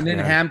 and then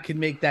Ham can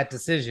make that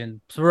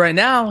decision. So right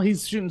now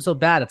he's shooting so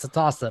bad, it's a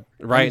toss up.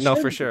 Right? No,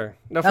 for sure.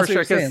 No, that's for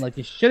sure. What you're saying. Like,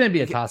 it shouldn't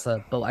be a toss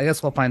up, but I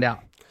guess we'll find out.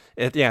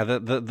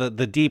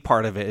 The D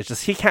part of it is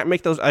just he can't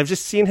make those. I've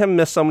just seen him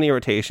miss so many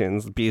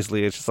rotations.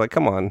 Beasley, it's just like,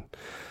 come on.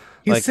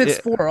 He's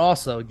 6'4",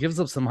 also gives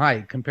up some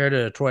height compared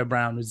to Troy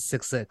Brown, who's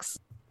 6'6".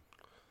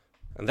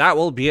 And that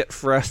will be it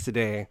for us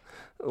today.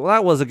 Well,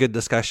 that was a good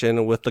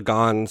discussion with the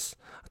Gons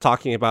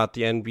talking about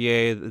the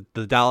NBA,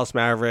 the Dallas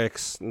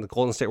Mavericks, and the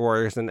Golden State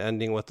Warriors, and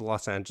ending with the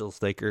Los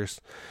Angeles Lakers.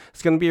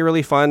 It's going to be a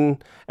really fun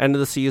end of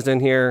the season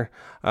here.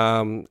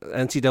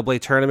 NCAA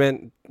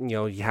tournament,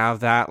 you have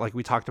that, like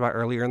we talked about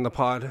earlier in the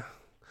pod,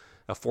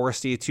 a 4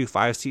 seed, 2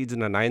 5 seeds,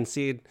 and a 9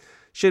 seed.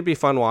 Should be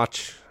fun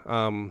watch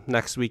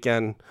next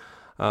weekend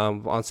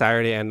on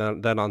Saturday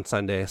and then on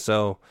Sunday.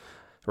 So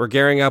we're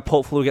gearing up.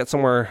 Hopefully we get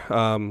some more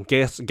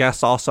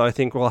guests also. I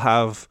think we'll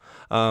have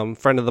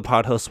friend of the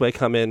pod, Josue,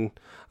 come in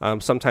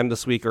sometime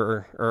this week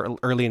or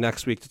early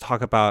next week to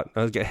talk about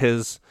get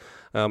his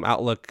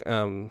outlook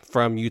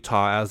from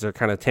Utah as they're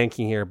kind of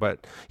tanking here.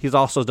 But he's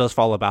also does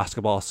follow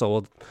basketball,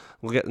 so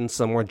we'll get in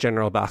some more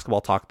general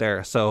basketball talk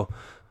there. So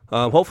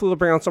hopefully we'll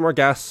bring on some more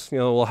guests.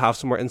 We'll have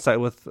some more insight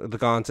with the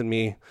Gons and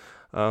me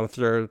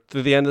through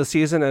the end of the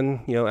season,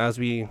 and as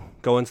we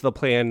go into the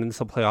play-in and into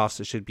the playoffs,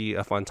 it should be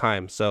a fun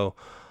time. So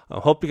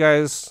hope you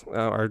guys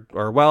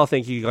are well.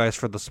 Thank you guys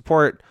for the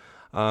support.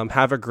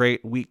 Have a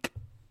great week.